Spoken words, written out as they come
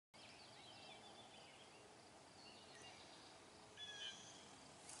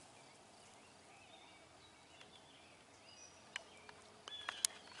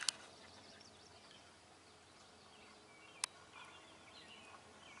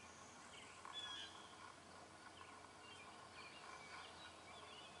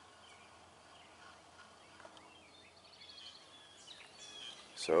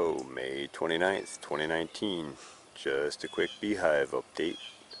So, May 29th, 2019, just a quick beehive update.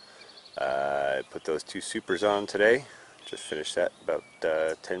 I put those two supers on today, just finished that about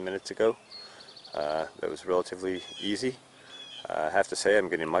 10 minutes ago. That was relatively easy. I have to say I'm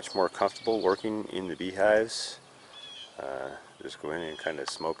getting much more comfortable working in the beehives. Just go in and kind of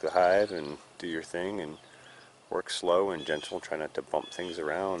smoke the hive and do your thing and work slow and gentle, try not to bump things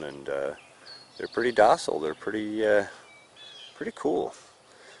around, and they're pretty docile, they're pretty cool.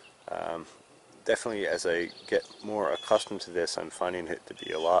 Definitely as I get more accustomed to this, I'm finding it to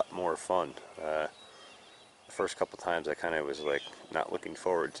be a lot more fun. The first couple times I kind of was like not looking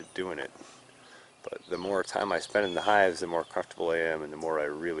forward to doing it, but the more time I spend in the hives, the more comfortable I am, and the more I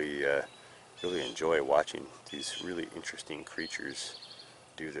really enjoy watching these really interesting creatures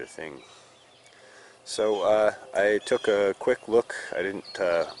do their thing. So I took a quick look. I didn't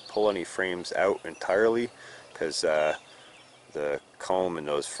pull any frames out entirely because the comb and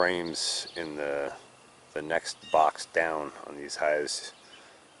those frames in the next box down on these hives,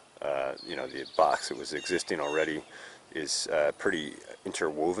 the box that was existing already is pretty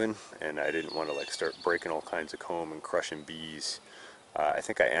interwoven, and I didn't want to like start breaking all kinds of comb and crushing bees. I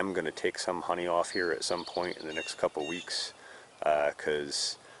think I am going to take some honey off here at some point in the next couple weeks,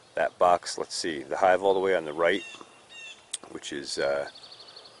 because that box, let's see, the hive all the way on the right, which is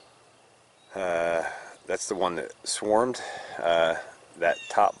that's the one that swarmed. That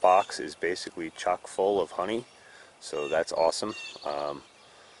top box is basically chock full of honey, so that's awesome.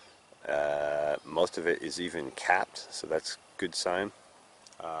 Most of it is even capped, so that's a good sign.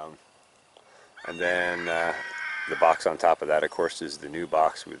 And then the box on top of that, of course, is the new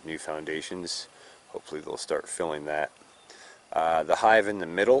box with new foundations. Hopefully they'll start filling that. The hive in the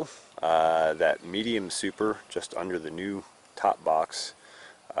middle, that medium super just under the new top box,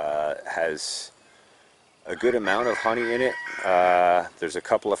 has a good amount of honey in it. There's a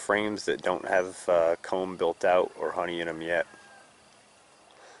couple of frames that don't have comb built out or honey in them yet,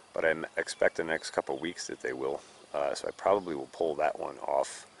 but I expect in the next couple of weeks that they will. So I probably will pull that one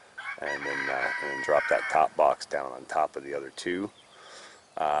off and then drop that top box down on top of the other two.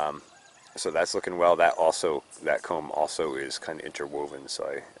 So that's looking well. That comb also is kind of interwoven, so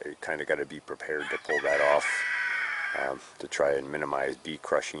I kind of got to be prepared to pull that off to try and minimize bee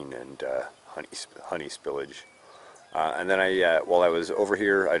crushing and honey spillage. And then while I was over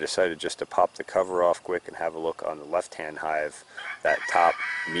here, I decided just to pop the cover off quick and have a look on the left-hand hive. That top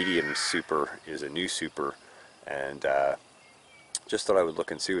medium super is a new super, and just thought I would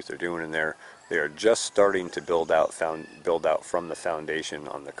look and see what they're doing in there. They are just starting to build out from the foundation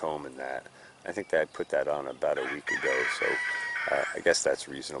on the comb and that. I think that I put that on about a week ago, so I guess that's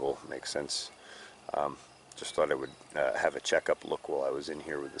reasonable, makes sense. Just thought I would have a checkup look while I was in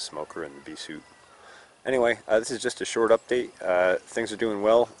here with the smoker and the bee suit. Anyway, this is just a short update. Things are doing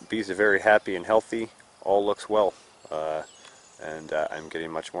well. Bees are very happy and healthy. All looks well, and I'm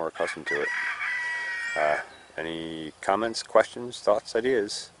getting much more accustomed to it. Any comments, questions, thoughts,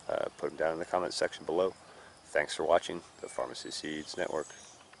 ideas? Put them down in the comments section below. Thanks for watching the Pharmacy Seeds Network.